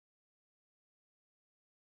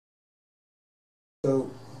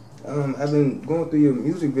So, I've been going through your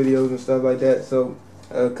music videos and stuff like that. So,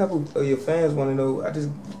 a couple of your fans want to know. I just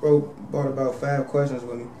brought about 5 questions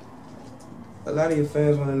with me. A lot of your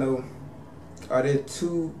fans want to know: are there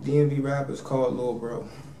 2 DMV rappers called LilBro?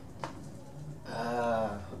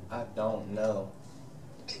 I don't know.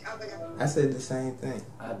 I said the same thing.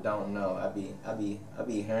 I don't know. I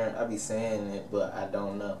be saying it, but I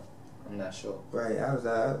don't know. I'm not sure. Right.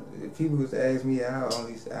 If people was to ask me, I'll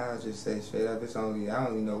just say straight up, I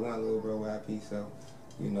only know one LilBro YP. So,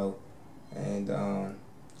 you know, and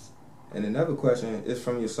another question is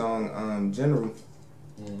from your song General.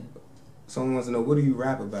 Someone wants to know, what do you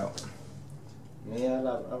rap about? Me, I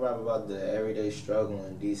rap about the everyday struggle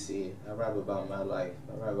in DC. I rap about my life.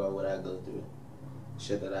 I rap about what I go through.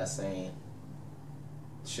 Shit that I seen.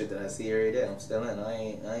 Shit that I see every day. I'm still in.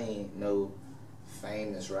 I ain't no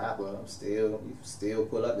famous rapper. You still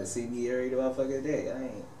pull up and see me every motherfucking day. I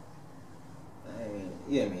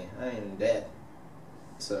ain't that.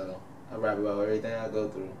 So I rap about everything I go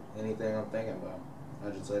through, anything I'm thinking about. I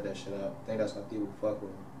just let that shit out. I think that's why people fuck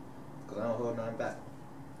with me, cause I don't hold nothing back.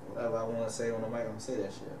 Whatever I want to say on the mic, I'm gonna say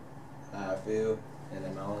that shit. How I feel, and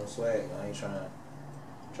in my own swag. I ain't trying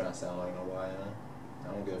to sound like nobody.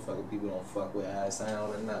 I don't give a fuck if people don't fuck with how I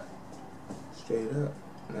sound or nothing. Straight up.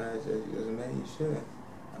 Nah, as a man, you should.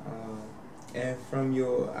 And from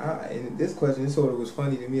and this question, this sort of was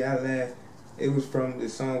funny to me. I laughed. It was from the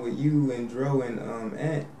song with you and Dro and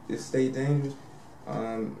Ant, "It's Stay Dangerous."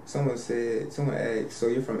 Someone asked, so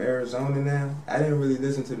you're from Arizona now? I didn't really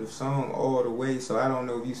listen to the song all the way, so I don't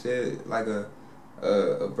know if you said like a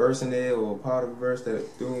verse in there or a part of a verse that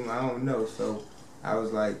threw him. I don't know. So I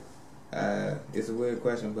was like, it's a weird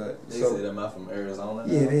question, but they said, am I from Arizona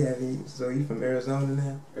now? Yeah, they have you. So you from Arizona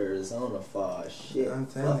now? Arizona, far as shit. I'm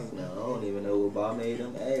telling you. No, I don't even know what Bob made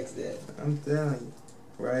them ask that. I'm telling you,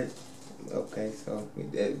 right? Okay, so to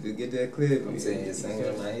get that clear, I'm saying it's singing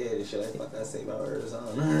in my head and shit like fuck I say about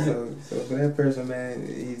Arizona. so for that person, man,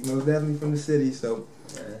 he's most definitely from the city. So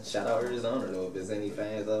man, shout out Arizona though, if there's any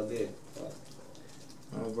fans out there.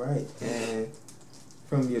 All right, and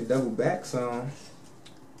from your Double Back song,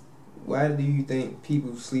 why do you think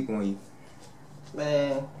people sleep on you?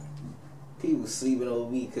 Man, people sleeping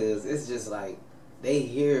on me because it's just like they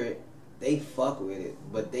hear it, they fuck with it,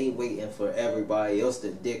 but they waiting for everybody else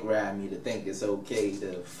to dick ride me to think it's okay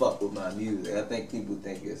to fuck with my music. I think people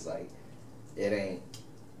think it's like it ain't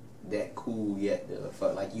that cool yet to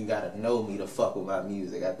fuck. Like you gotta know me to fuck with my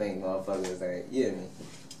music. I think motherfuckers ain't, you know me.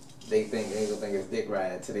 They gonna think it's dick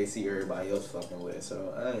ride till they see everybody else fucking with it.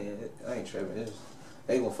 So I ain't tripping.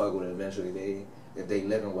 They gonna fuck with it eventually. If they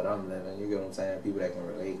living what I'm living, you get what I'm saying? People that can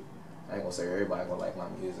relate. I ain't gonna say everybody gonna like my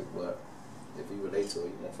music, but if you relate to it,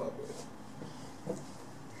 you gonna fuck with it.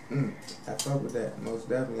 I fuck with that, most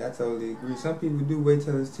definitely. I totally agree. Some people do wait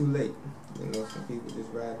till it's too late. You know, some people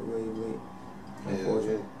just ride the wave late.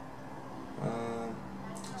 Unfortunately.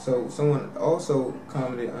 So someone also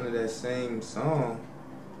commented under that same song,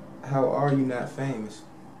 how are you not famous?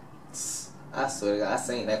 I swear to God, I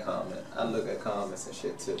seen that comment. I look at comments and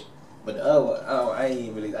shit too. But the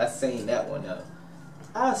I seen that one now.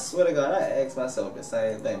 I swear to God, I asked myself the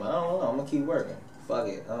same thing, but I don't know, I'm gonna keep working. Fuck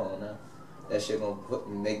it, I don't know. That shit gonna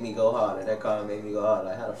make me go harder. That comment made me go harder.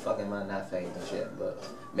 Like, how the fuck am I not famous and shit? But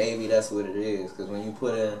maybe that's what it is, because when you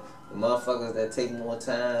put in the motherfuckers that take more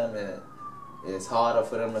time and it's harder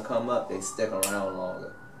for them to come up, they stick around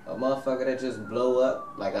longer. A motherfucker that just blow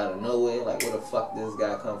up, like out of nowhere, like where the fuck this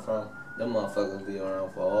guy come from? Them motherfuckers be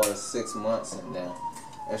around for all 6 months and then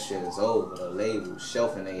that shit is over. The label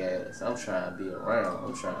shelving their ass. I'm trying to be around.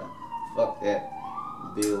 I'm trying to fuck that.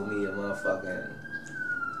 Build me a motherfucking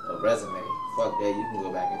resume. Fuck that. You can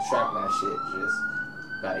go back and track my shit just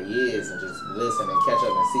by the years and just listen and catch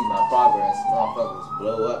up and see my progress. Motherfuckers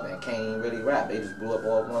blow up and can't even really rap. They just blew up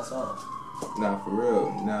all one song. Nah, for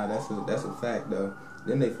real. Nah, that's a fact though.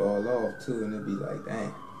 Then they fall off too, and it be like,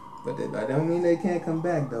 dang. But I don't mean they can't come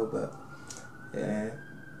back though. But yeah.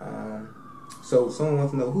 So someone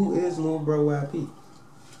wants to know, who is LilBro YP?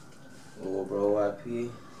 LilBro YP.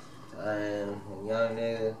 I am a young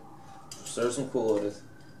nigga from certain quarters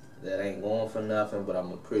that ain't going for nothing, but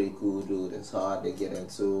I'm a pretty cool dude. It's hard to get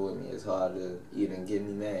into. I mean, it's hard to even get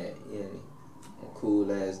me mad. You know what I mean? I'm a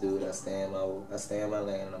cool ass dude. I stay in my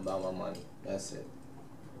lane and I'm about my money. That's it.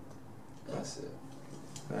 That's it.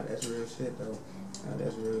 Nah, that's real shit though. Nah,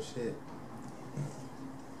 that's real shit.